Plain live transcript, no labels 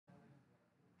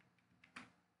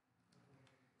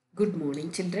Good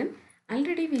morning, children.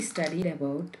 Already we studied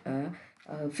about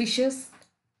Fisher's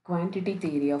quantity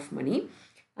theory of money,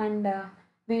 and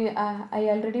I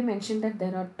already mentioned that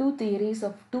there are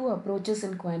two approaches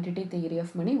in quantity theory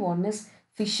of money. One is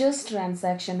Fisher's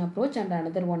transaction approach, and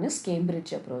another one is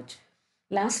Cambridge approach.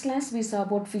 Last class we saw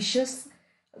about Fisher's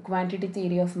quantity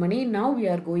theory of money. Now we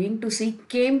are going to see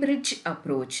Cambridge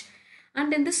approach.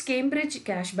 And in this Cambridge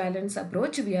cash balance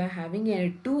approach, we are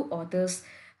having two authors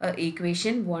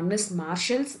equation. One is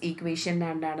Marshall's equation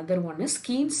and another one is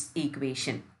Keynes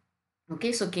equation.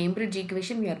 Okay, so Cambridge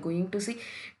equation, we are going to see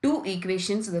two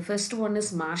equations. The first one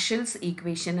is Marshall's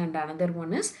equation and another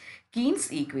one is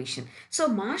Keynes equation. So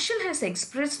Marshall has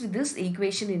expressed this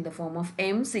equation in the form of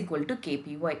M is equal to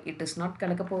KPY. It is not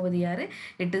kalakapovadi,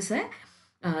 it is a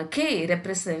K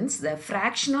represents the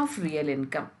fraction of real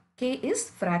income. K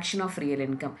is fraction of real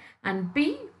income and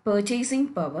P purchasing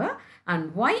power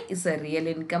and Y is a real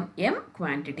income, M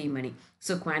quantity money.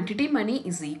 So quantity money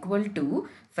is equal to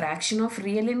fraction of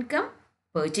real income,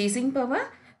 purchasing power,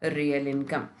 real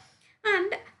income.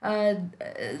 And uh,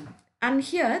 and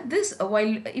here this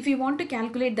while if you want to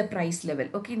calculate the price level,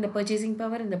 okay, in the purchasing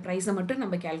power in the price மட்டும்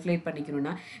நம்ம calculate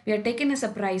பண்ணிக்கணும்னா we are taken as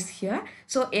a price here,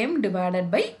 so M divided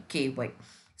by KY.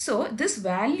 So this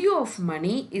value of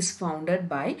money is founded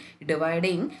by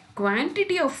dividing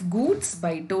quantity of goods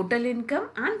by total income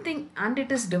and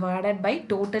it is divided by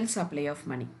total supply of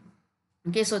money.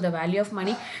 Okay, so the value of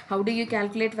money, how do you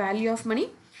calculate value of money?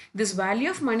 This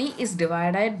value of money is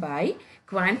divided by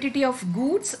quantity of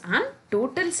goods and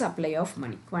total supply of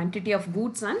money. Quantity of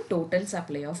goods and total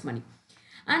supply of money.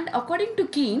 And according to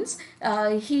Keynes,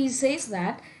 he says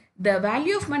that the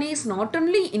value of money is not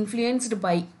only influenced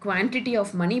by quantity of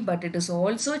money, but it is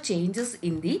also changes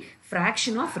in the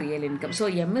fraction of real income. So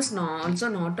M is also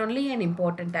not only an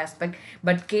important aspect,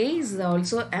 but K is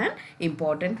also an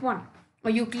important one.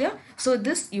 Are you clear? So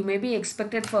this you may be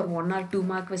expected for 1 or 2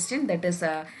 mark question, that is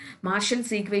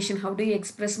Marshall's equation. How do you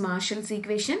express Marshall's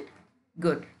equation?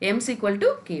 Good. M is equal to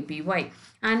KPY.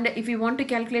 And if you want to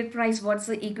calculate price, what's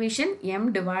the equation?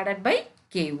 M divided by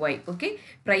KY. Okay.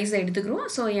 Price எடுத்துக்கிறோம்.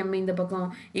 So M இந்த பக்கம்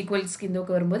equals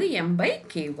கிந்தோக்கு வரும்போது M by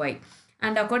KY.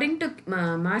 And according to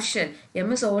Marshall, M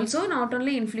is also not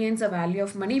only influence the value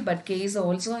of money, but K is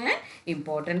also an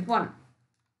important one.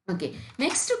 Okay,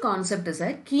 next concept is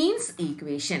a Keynes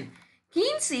equation.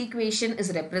 Keynes equation is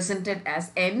represented as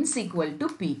N is equal to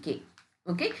Pk.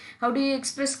 Okay, how do you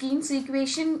express Keynes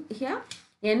equation here?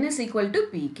 N is equal to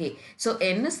Pk. So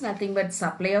N is nothing but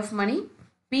supply of money.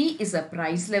 P is a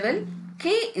price level.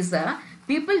 K is a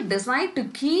people decide to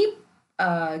keep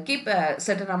a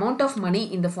certain amount of money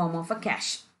in the form of a cash.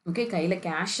 Okay, கையில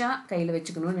cash கையில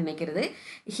வெச்சுக்கணும்னு நினைக்கிறது.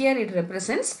 Here it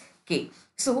represents K.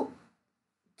 So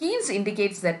Keynes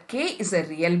indicates that K is a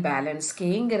real balance.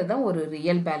 K is a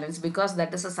real balance because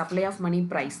that is a supply of money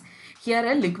price. Here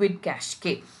a liquid cash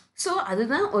K. So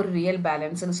that's a real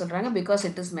balance because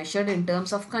it is measured in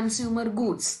terms of consumer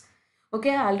goods.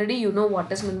 Okay, already you know what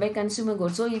is meant by consumer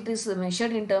goods. So it is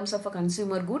measured in terms of a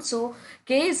consumer good. So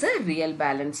K is a real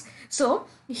balance. So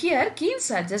here Keynes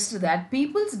suggests that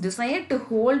people's desire to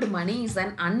hold money is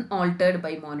an unaltered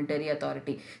by monetary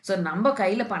authority. So நம்ம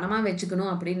கையில பணமா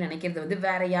வெச்சுக்கணும் அப்படின்னு நினைக்கிறது வந்து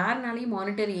வேற யாருனாலையும்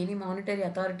monetary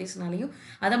authorities-னாலையும்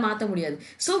அதை மாற்ற முடியாது.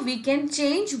 So we can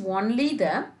change only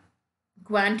the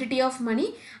quantity of money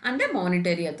and the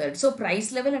monetary authority. So price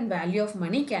level and value of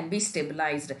money can be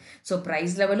stabilized. So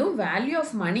price level value of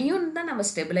money தான் நம்ம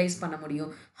stabilize பண்ண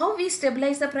முடியும். How we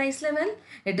stabilize the price level?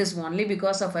 It is only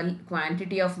because of a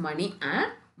quantity of money and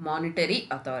monetary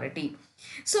authority.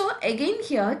 So again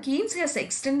here Keynes has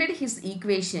extended his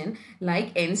equation like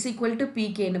n is equal to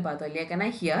pk னு பார்த்தோம் இல்லையா கண்ணா.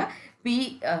 Here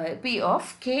p of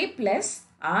k plus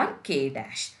r k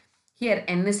dash. Here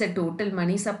n is a total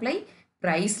money supply,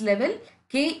 price level,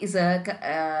 K is a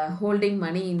holding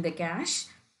money in the cash,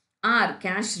 R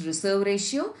cash reserve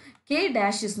ratio, K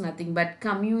dash is nothing but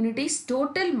community's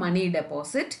total money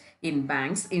deposit in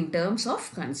banks in terms of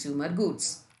consumer goods.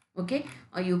 Okay,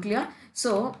 are you clear?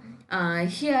 So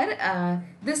here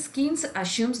this Keynes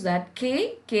assumes that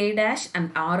K dash and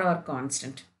R are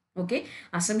constant. Okay,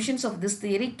 assumptions of this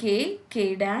theory: K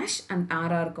dash and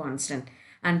R are constant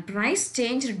and price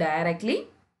changed directly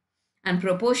and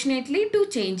proportionately to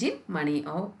change in money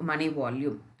or money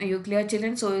volume. Are you clear,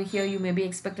 children? So here you may be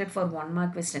expected for 1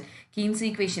 mark question. Keynes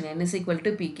equation N is equal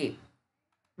to Pk.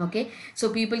 Okay, so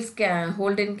people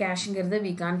hold in cash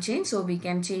we can't change, so we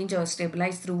can change or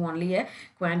stabilize through only a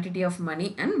quantity of money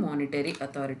and monetary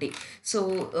authority. So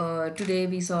today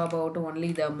we saw about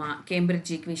only the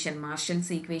Cambridge equation,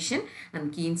 Marshall's equation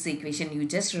and Keynes equation. You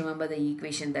just remember the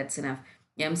equation, that's enough.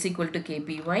 M is equal to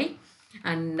KPY,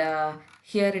 And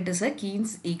here it is a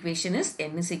Keynes equation is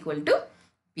n is equal to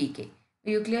pk. Are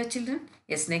you clear, children?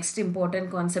 Yes, next important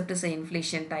concept is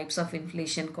inflation, types of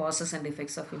inflation, causes and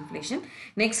effects of inflation.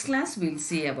 Next class we'll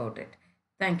see about it.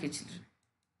 Thank you, children.